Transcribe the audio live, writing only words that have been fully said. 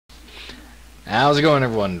How's it going,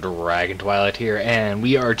 everyone? Dragon Twilight here, and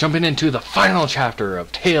we are jumping into the final chapter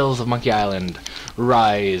of Tales of Monkey Island,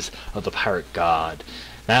 Rise of the Pirate God.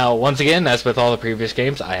 Now, once again, as with all the previous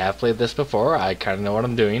games, I have played this before. I kind of know what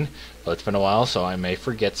I'm doing, but it's been a while, so I may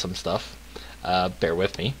forget some stuff. Bear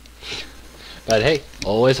with me. But hey,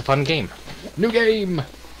 always a fun game. New game!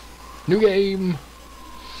 New game!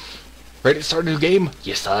 Ready to start a new game?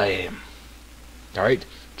 Yes, I am. Alright,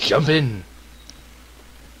 jump in!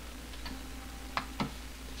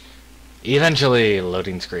 Eventually,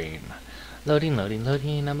 loading screen. Loading, loading,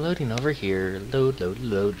 loading. I'm loading over here. Load, load,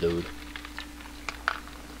 load, load.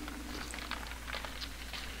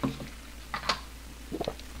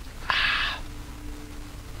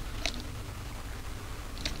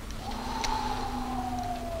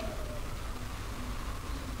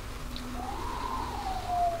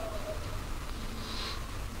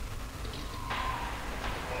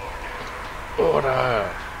 Order!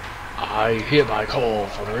 I hereby call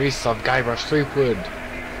for the release of Guybrush Threepwood.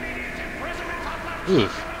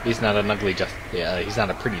 Oof, he's not an ugly he's not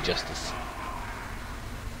a pretty justice.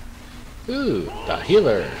 Ooh, the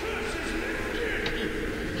healer.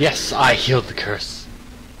 Yes, I healed the curse.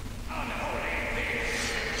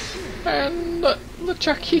 And the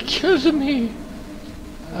Chucky killed me.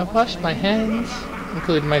 I washed my hands,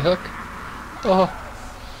 including my hook. Oh,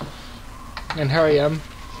 and here I am,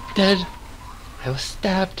 dead. I was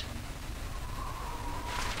stabbed.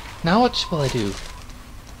 Now what will I do?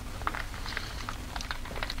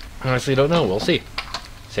 Honestly, don't know. We'll see.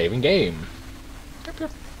 Saving game.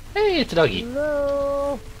 Hey, it's a doggy.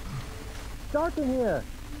 Hello. Dark in here.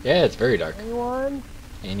 Yeah, it's very dark. Anyone?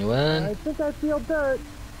 Anyone? I think I feel dirt.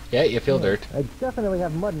 Yeah, you feel dirt. I definitely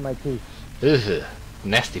have mud in my teeth. Ugh,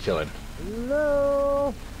 nasty feeling.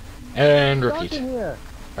 Hello. And Dark repeat. in here.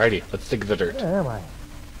 Alrighty, let's dig the dirt. Where am I?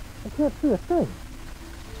 I can't see a thing.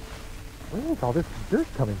 Where is all this dirt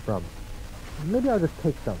coming from? Maybe I'll just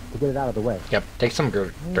take some to get it out of the way. Yep, take some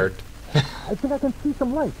dirt. I think I can see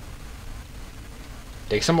some light.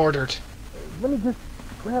 Take some more dirt. Let me just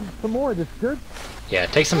grab some more of this dirt. Yeah,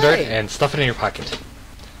 take some dirt and stuff it in your pocket.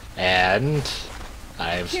 And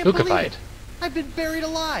I'm Can't believe spookified. it. I've been buried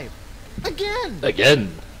alive. Again!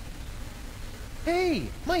 Again. Hey,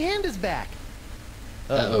 my hand is back.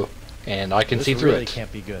 Uh-oh. And I can This see through really it.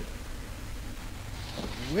 can't be good.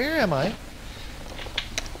 Where am I?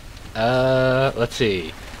 Let's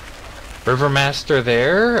see. Rivermaster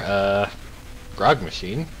there, grog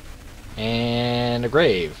machine, and a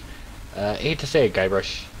grave. Hate to say it,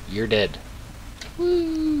 Guybrush, you're dead.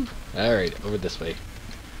 Woo! Alright, over this way.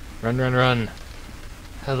 Run, run, run.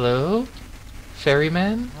 Hello?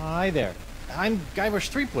 Ferryman? Hi there. I'm Guybrush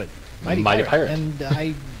Threepwood. Mighty pirate. And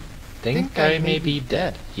I Think I may be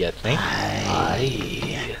dead. You think?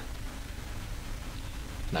 Aye.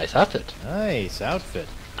 Nice outfit. Nice outfit.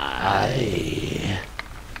 Aye.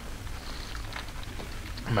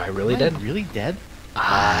 Am I really Am dead? I really dead?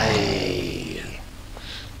 Aye.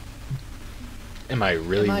 Am I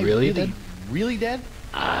really, Am I really dead? Really dead?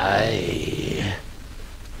 Aye.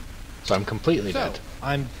 So I'm completely So, dead.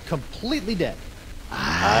 I'm completely dead.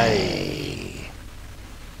 Aye.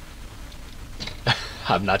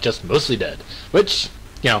 I'm not just mostly dead. Which,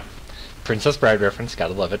 you know, Princess Bride reference,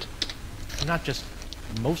 gotta love it. I'm not just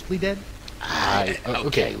mostly dead.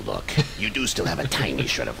 Okay. Look, you do still have a tiny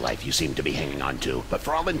shred of life you seem to be hanging on to, but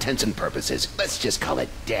for all intents and purposes, let's just call it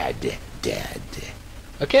dead.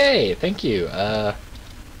 Okay, thank you.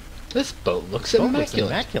 This boat looks Boat immaculate.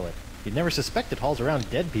 looks immaculate. You'd never suspect it hauls around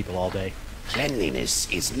dead people all day.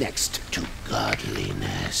 Cleanliness is next to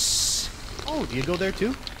godliness. Oh, do you go there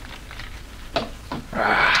too?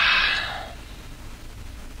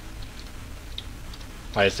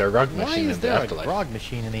 Why is there a grog Why machine is in the there a afterlife? grog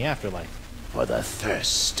machine in the afterlife? For the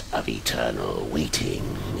thirst of eternal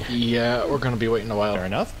waiting. Yeah, we're gonna be waiting a while. Fair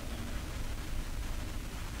enough.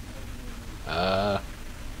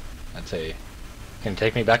 Let's see. Can you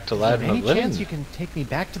take me back to Is there land any of living? chance you can take me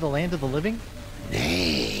back to the land of the living?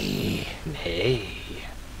 Nay. Hey.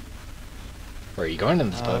 Where are you going in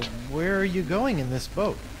this boat? Where are you going in this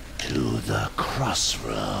boat? To the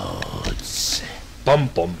crossroads. Bum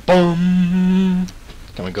bum bum.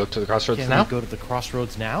 Can we go to the crossroads Can now? we go to the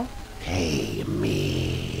crossroads now? Pay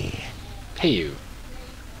me. Pay you.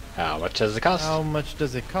 How much does it cost? How much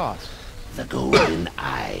does it cost? The golden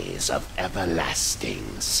eyes of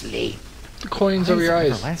everlasting sleep. The coins over your of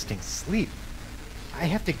eyes. Everlasting sleep. I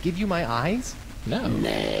have to give you my eyes? No.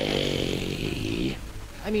 Nay.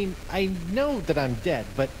 I mean, I know that I'm dead,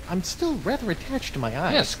 but I'm still rather attached to my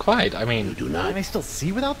eyes. Yes, quite. I mean, You do Can not. I still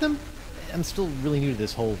see without them? I'm still really new to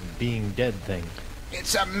this whole being dead thing.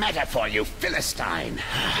 It's a metaphor, you Philistine.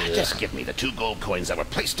 Just give me the 2 gold coins that were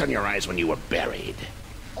placed on your eyes when you were buried.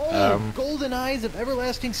 Oh, golden eyes of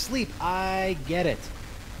everlasting sleep. I get it.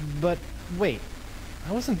 But wait,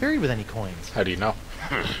 I wasn't buried with any coins. How do you know?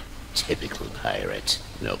 Typical pirate.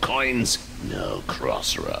 No coins, no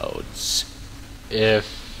crossroads.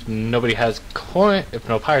 If nobody has if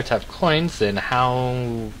no pirates have coins, then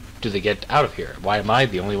how do they get out of here? Why am I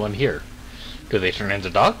the only one here? Do they turn into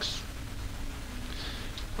dogs?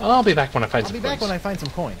 I'll be back when I find some coins. I'll be back when I find some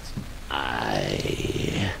coins.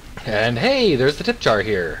 And hey, there's the tip jar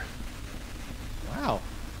here. Wow,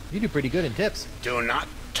 you do pretty good in tips. Do not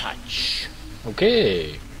touch.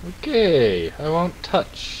 Okay, I won't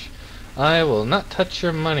touch. I will not touch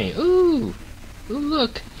your money. Ooh,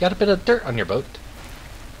 look, you got a bit of dirt on your boat.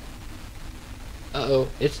 Uh-oh,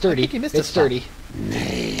 it's dirty. I think you missed it's a spot. dirty.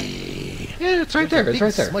 Nay. Yeah, it's right there. It's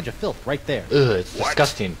right there. Smudge of filth right there. Ugh, it's What?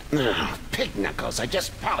 disgusting. Ugh, pig knuckles, I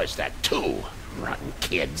just polished that too. Rotten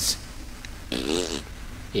kids.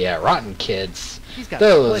 Yeah, rotten kids. He's got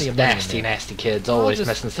Those plenty of money in nasty, there. nasty kids I'll always just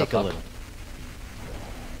messing take stuff a up. little.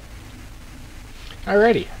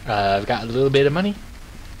 Alrighty, I've got a little bit of money.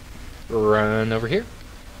 Run over here.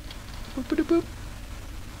 Boop, boop, boop.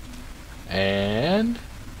 And...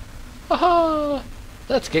 aha!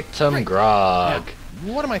 Let's get some Great. grog.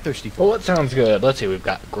 Now, what am I thirsty for? Well, what sounds good? Let's see, we've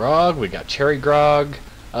got grog, we've got cherry grog.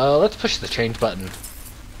 Let's push the change button.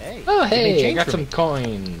 Hey, Oh, you made hey, I change got for some me.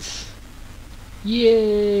 coins.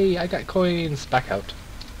 Yay, I got coins. Back out.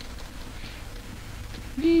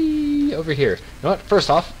 Whee, over here. You know what? First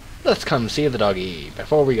off, let's come see the doggy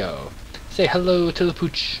before we go. Say hello to the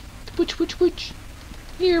pooch. The pooch, pooch, pooch.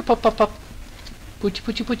 Here, pop, pop, pop. Poochy,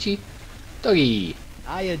 poochy, poochy. Doggy.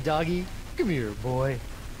 Hiya, doggy. Come here, boy.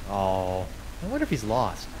 Oh, I wonder if he's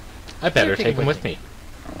lost. I better Here, take him with me.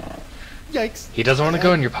 Yikes. He doesn't want to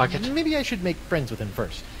go in your pocket. Maybe I should make friends with him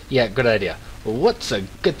first. Yeah, good idea. Well, what's a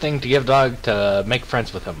good thing to give a dog to make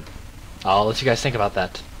friends with him? I'll let you guys think about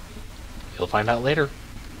that. You'll find out later.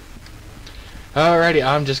 Alrighty,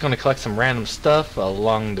 I'm just going to collect some random stuff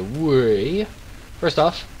along the way. First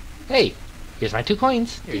off, hey, here's my 2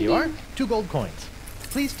 coins. Here you are. 2 gold coins.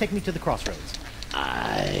 Please take me to the crossroads.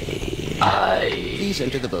 Please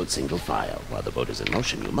enter the boat single file. While the boat is in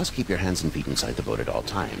motion, you must keep your hands and feet inside the boat at all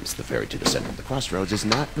times. The ferry to the center of the crossroads is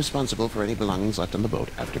not responsible for any belongings left on the boat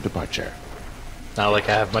after departure. Not like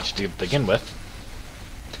I have much to begin with.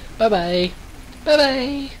 Bye-bye.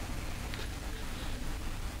 Bye-bye.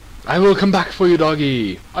 I will come back for you,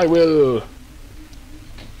 doggy. I will.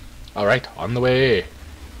 Alright, on the way.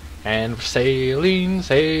 And we're sailing,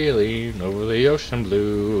 sailing over the ocean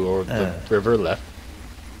blue, or the river left.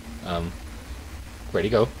 Where'd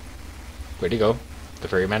he go? Where'd he go? The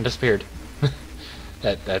ferryman disappeared.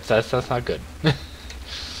 That's not good.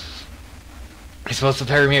 He's supposed to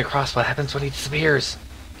ferry me across. What happens when he disappears?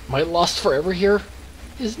 Am I lost forever here?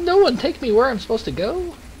 Is no one taking me where I'm supposed to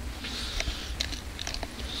go?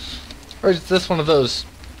 Or is this one of those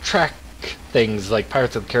track things like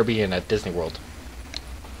Pirates of the Caribbean at Disney World?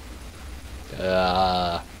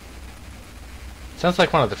 Sounds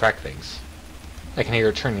like one of the track things. I can hear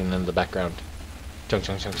it turning in the background. Chunk,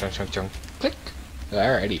 chunk, chunk, chunk, chunk, chunk. Click.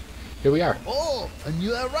 Alrighty. Here we are. Oh, a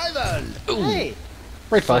new arrival! Ooh. Hey!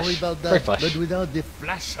 Right flush. Sorry about Right that, flush. but without the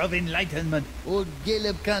flash of enlightenment, old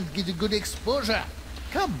Caleb can't get a good exposure.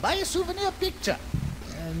 Come, buy a souvenir picture.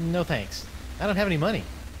 No thanks. I don't have any money.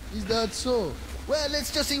 Is that so? Well,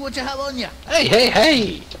 let's just see what you have on you. Hey, hey,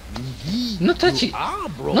 hey! Indeed, No touchy. you are,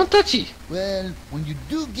 bro. No touchy. Well, when you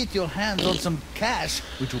do get your hands on some cash,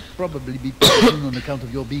 which will probably be pretty soon on account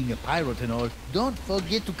of your being a pirate and all, don't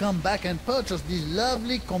forget to come back and purchase this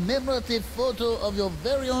lovely commemorative photo of your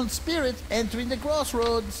very own spirit entering the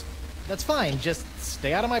crossroads. That's fine. Just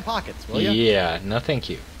stay out of my pockets, will ya? Yeah, no thank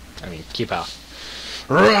you. I mean, keep out.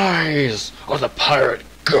 Rise of the pirate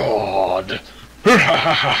god!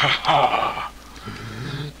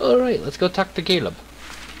 Alright, let's go talk to Caleb.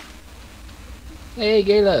 Hey,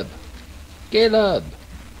 Caleb. Caleb.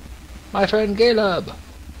 My friend Caleb.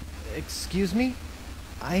 Excuse me?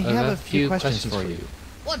 I have a few questions for you.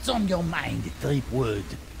 What's on your mind, Tripwood?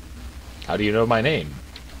 How do you know my name?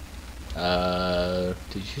 Let's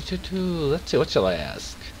see, what shall I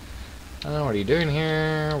ask? What are you doing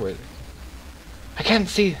here? I can't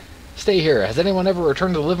stay here. Has anyone ever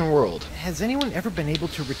returned to the living world? Has anyone ever been able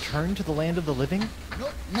to return to the land of the living? No,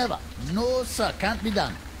 never. No, sir, can't be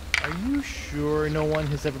done. Are you sure no one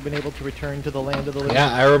has ever been able to return to the land of the living?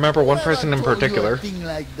 Yeah, I remember one Never person in told you particular. a thing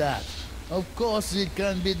like that. Of course it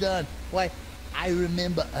can be done. Why, I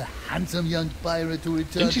remember a handsome young pirate who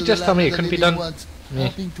returned Didn't you to just the tell land me of it the couldn't be living done? once, Yeah.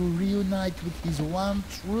 hoping to reunite with his one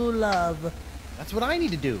true love. That's what I need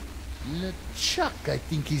to do. LeChuck, I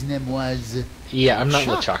think his name was. Yeah, I'm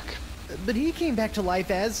not Chuck. LeChuck. But he came back to life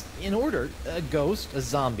as, in order, a ghost, a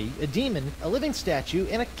zombie, a demon, a living statue,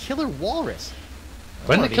 and a killer walrus.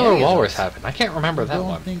 When Or did the Killer aliens Walrus was. happen? I can't remember that I don't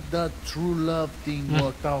one. think that true love thing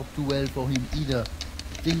worked out too well for him either.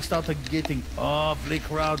 Things started getting awfully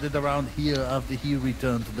crowded around here after he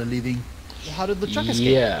returned to the living. How did LeChuck escape?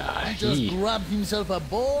 Yeah, He just he. grabbed himself a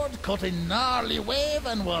board, caught a gnarly wave,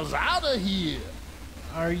 and was out of here.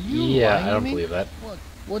 Are you Yeah, lying I to don't me? believe that.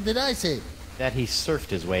 What did I say? That he surfed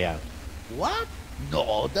his way out. What?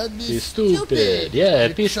 No, that'd be He's stupid. Yeah,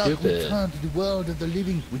 it'd be LeChuck stupid. returned to the world of the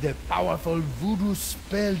living with a powerful voodoo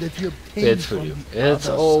spell that he obtained It's from voodoo. the It's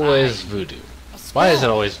other always side. voodoo. Why is it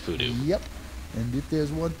always voodoo? Yep. And if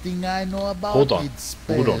there's one thing I know about, Hold on. it's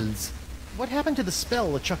Hold spells. on. What happened to the spell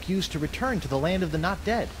LeChuck used to return to the land of the not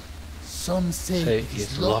dead? Some say Say it is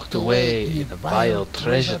it's locked away in a vile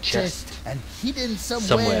treasure chest. and hidden somewhere,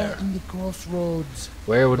 Somewhere. in the crossroads.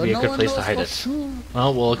 Where would But be a no good one place to knows hide for it? sure.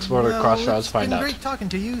 Well, we'll explore the crossroads, It's find been out. great talking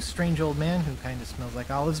to you, strange old man who kind of smells like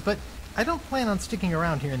olives, but I don't plan on sticking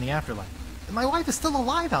around here in the afterlife. My wife is still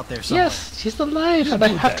alive out there somewhere. Yes, she's alive, and I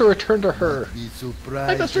have to return to her. Be I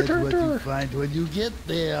surprised must at return what to you her. find when you get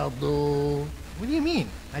there, though. What do you mean?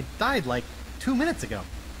 I died like 2 minutes ago.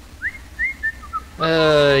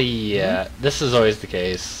 Yeah, this is always the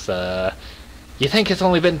case. You think it's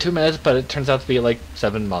only been 2 minutes, but it turns out to be like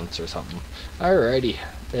 7 months or something. Alrighty,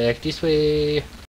 back this way.